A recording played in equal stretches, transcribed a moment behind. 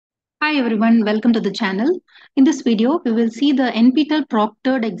Hi everyone, welcome to the channel. In this video, we will see the NPTEL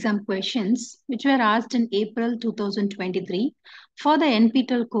proctored exam questions which were asked in April 2023 for the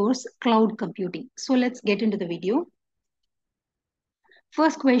NPTEL course Cloud Computing. So let's get into the video.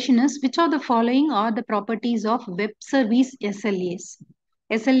 First question is, which of the following are the properties of web service SLAs?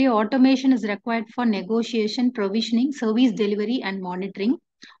 SLA automation is required for negotiation, provisioning, service delivery and monitoring.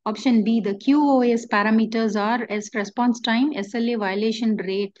 Option B, the QoS parameters are as response time, SLA violation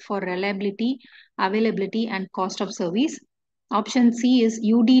rate for reliability, availability and cost of service. Option C is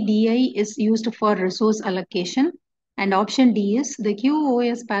UDDI is used for resource allocation. And option D is the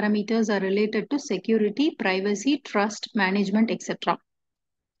QoS parameters are related to security, privacy, trust, management, etc.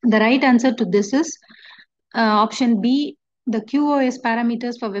 The right answer to this is option B. The QoS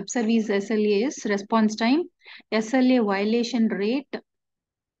parameters for web service SLA is response time, SLA violation rate,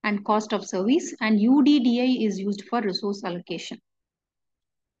 and cost of service, and UDDI is used for resource allocation.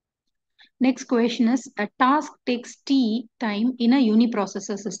 Next question is, a task takes T time in a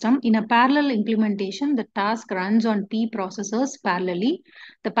uniprocessor system. In a parallel implementation, the task runs on P processors parallelly.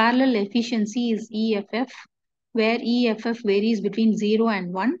 The parallel efficiency is EFF, where EFF varies between 0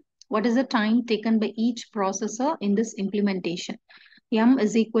 and 1. What is the time taken by each processor in this implementation? M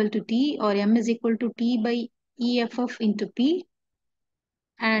is equal to T, or M is equal to T by EFF into P,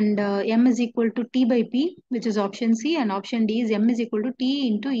 and M is equal to T by P, which is option C, and option D is M is equal to T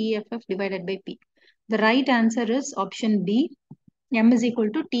into EFF divided by P. The right answer is option B, M is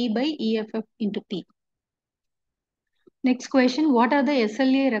equal to T by EFF into P. Next question, what are the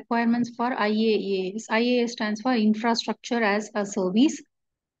SLA requirements for IaaS? IaaS stands for Infrastructure as a Service.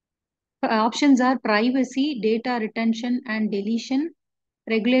 Options are privacy, data retention and deletion,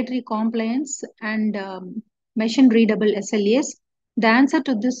 regulatory compliance, and machine readable SLAs. The answer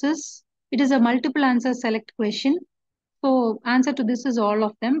to this is, it is a multiple answer select question. So answer to this is all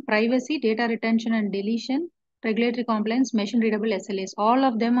of them: privacy, data retention and deletion, regulatory compliance, machine readable SLAs. All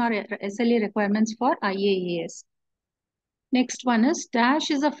of them are SLA requirements for IaaS. Next one is,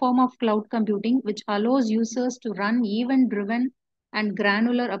 Dash is a form of cloud computing which allows users to run event-driven and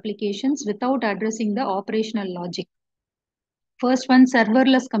granular applications without addressing the operational logic. First one,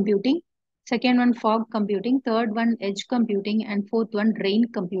 serverless computing. Second one, fog computing. Third one, edge computing. And fourth one, rain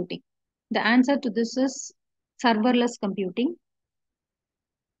computing. The answer to this is serverless computing.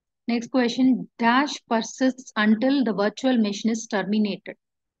 Next question, Dash persists until the virtual machine is terminated.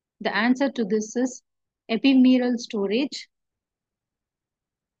 The answer to this is ephemeral storage.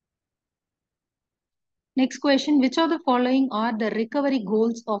 Next question, which of the following are the recovery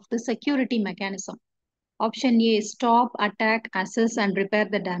goals of the security mechanism? Option A, stop, attack, assess and repair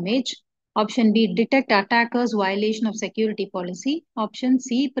the damage. Option B, detect attackers' violation of security policy. Option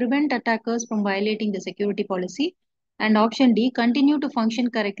C, prevent attackers from violating the security policy. And option D, continue to function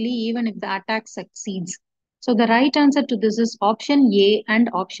correctly even if the attack succeeds. So the right answer to this is option A and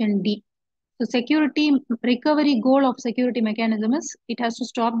option D. So security recovery goal of security mechanism is it has to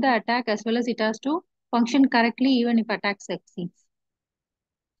stop the attack as well as it has to function correctly even if attack succeeds.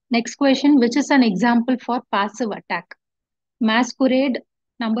 Next question, which is an example for passive attack? Masquerade,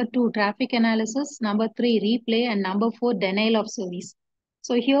 number 2, traffic analysis, number 3, replay, and number 4, denial of service.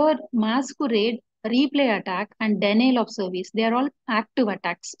 So here, masquerade, replay attack, and denial of service, they are all active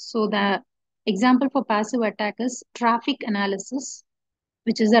attacks. So the example for passive attack is traffic analysis,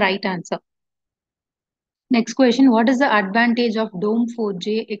 which is the right answer. Next question, what is the advantage of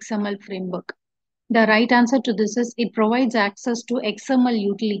DOM4J XML framework? The right answer to this is it provides access to XML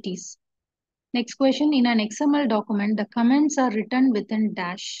utilities. Next question, in an XML document, the comments are written within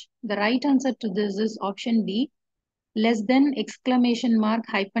dash. The right answer to this is option B, less than, exclamation mark,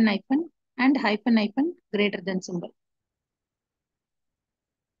 hyphen, hyphen, and hyphen, hyphen, greater than symbol.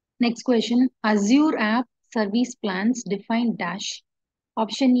 Next question, Azure app service plans define dash.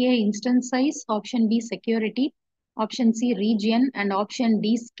 Option A, instance size. Option B, security. Option C, region. And option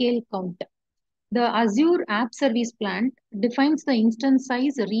D, scale count. The Azure App Service Plan defines the instance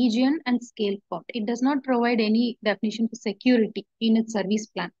size, region, and scale count. It does not provide any definition for security in its service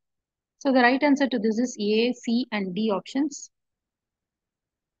plan. So the right answer to this is A, C, and D options.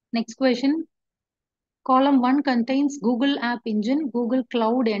 Next question. Column 1 contains Google App Engine, Google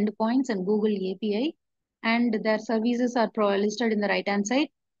Cloud Endpoints, and Google API. And their services are listed in the right-hand side.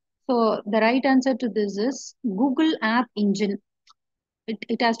 So the right answer to this is Google App Engine.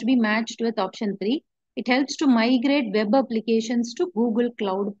 It has to be matched with option 3. It helps to migrate web applications to Google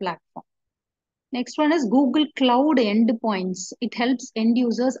Cloud Platform. Next one is Google Cloud Endpoints. It helps end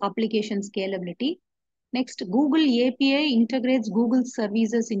users application scalability. Next, Google API integrates Google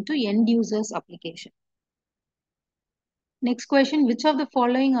services into end users application. Next question, which of the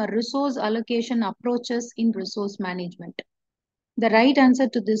following are resource allocation approaches in resource management? The right answer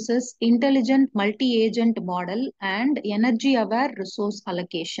to this is intelligent multi-agent model and energy-aware resource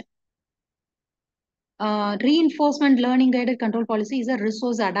allocation. Reinforcement learning guided control policy is a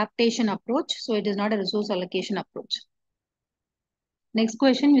resource adaptation approach, so it is not a resource allocation approach. Next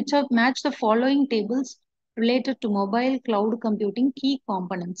question, which have matched the following tables related to mobile cloud computing key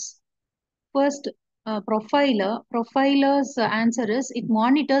components? First, profiler. Profiler's answer is it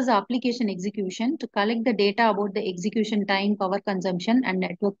monitors application execution to collect the data about the execution time, power consumption, and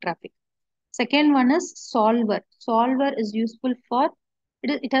network traffic. Second one is solver. Solver is useful for,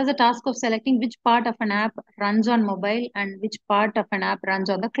 it has a task of selecting which part of an app runs on mobile and which part of an app runs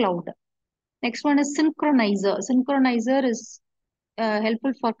on the cloud. Next one is synchronizer. Synchronizer is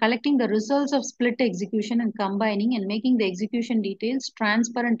helpful for collecting the results of split execution and combining and making the execution details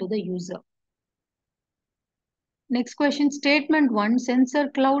transparent to the user. Next question, statement 1, sensor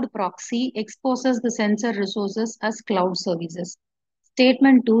cloud proxy exposes the sensor resources as cloud services.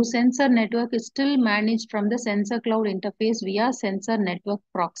 Statement 2, sensor network is still managed from the sensor cloud interface via sensor network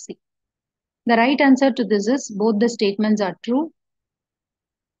proxy. The right answer to this is both the statements are true.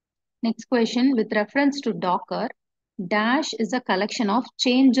 Next question, with reference to Docker, Dash is a collection of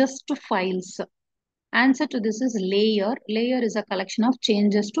changes to files. Answer to this is layer. Layer is a collection of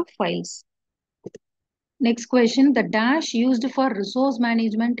changes to files. Next question, the dash used for resource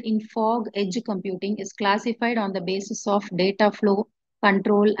management in fog edge computing is classified on the basis of data flow,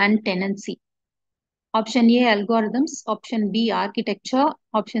 control, and tenancy. Option A, algorithms. Option B, architecture.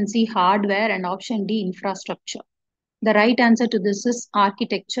 Option C, hardware. And option D, infrastructure. The right answer to this is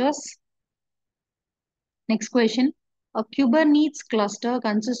architectures. Next question, a Kubernetes cluster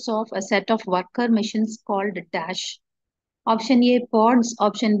consists of a set of worker machines called dash. Option A, pods.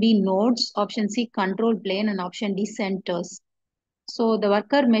 Option B, nodes. Option C, control plane. And option D, centers. So the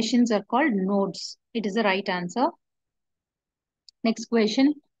worker machines are called nodes. It is the right answer. Next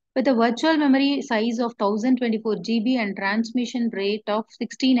question. With a virtual memory size of 1024 GB and transmission rate of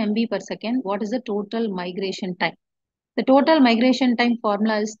 16 MB per second, what is the total migration time? The total migration time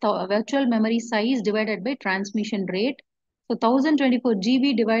formula is virtual memory size divided by transmission rate. So 1024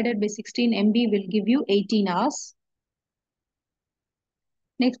 GB divided by 16 MB will give you 18 hours.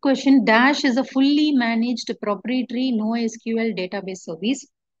 Next question, Dash is a fully managed proprietary NoSQL database service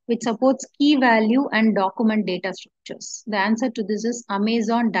which supports key value and document data structures. The answer to this is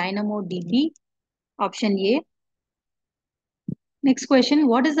Amazon DynamoDB, option A. Next question,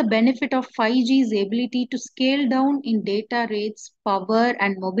 what is the benefit of 5G's ability to scale down in data rates, power,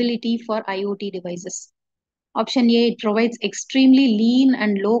 and mobility for IoT devices? Option A, it provides extremely lean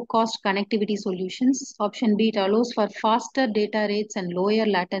and low-cost connectivity solutions. Option B, it allows for faster data rates and lower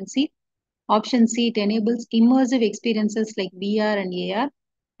latency. Option C, it enables immersive experiences like VR and AR.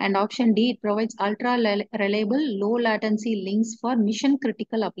 And option D, it provides ultra-reliable, low-latency links for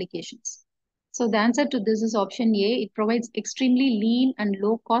mission-critical applications. So the answer to this is option A, it provides extremely lean and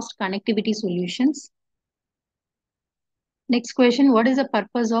low-cost connectivity solutions. Next question, what is the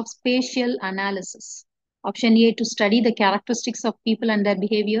purpose of spatial analysis? Option A, to study the characteristics of people and their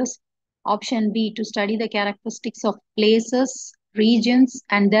behaviors. Option B, to study the characteristics of places, regions,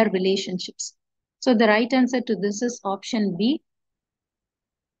 and their relationships. So the right answer to this is option B.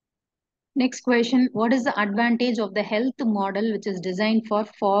 Next question, what is the advantage of the health model which is designed for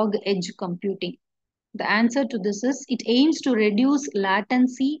fog edge computing? The answer to this is it aims to reduce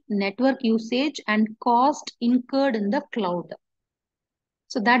latency, network usage, and cost incurred in the cloud.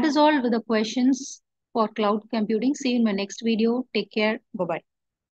 So that is all with the questions for cloud computing. See you in my next video. Take care. Bye-bye.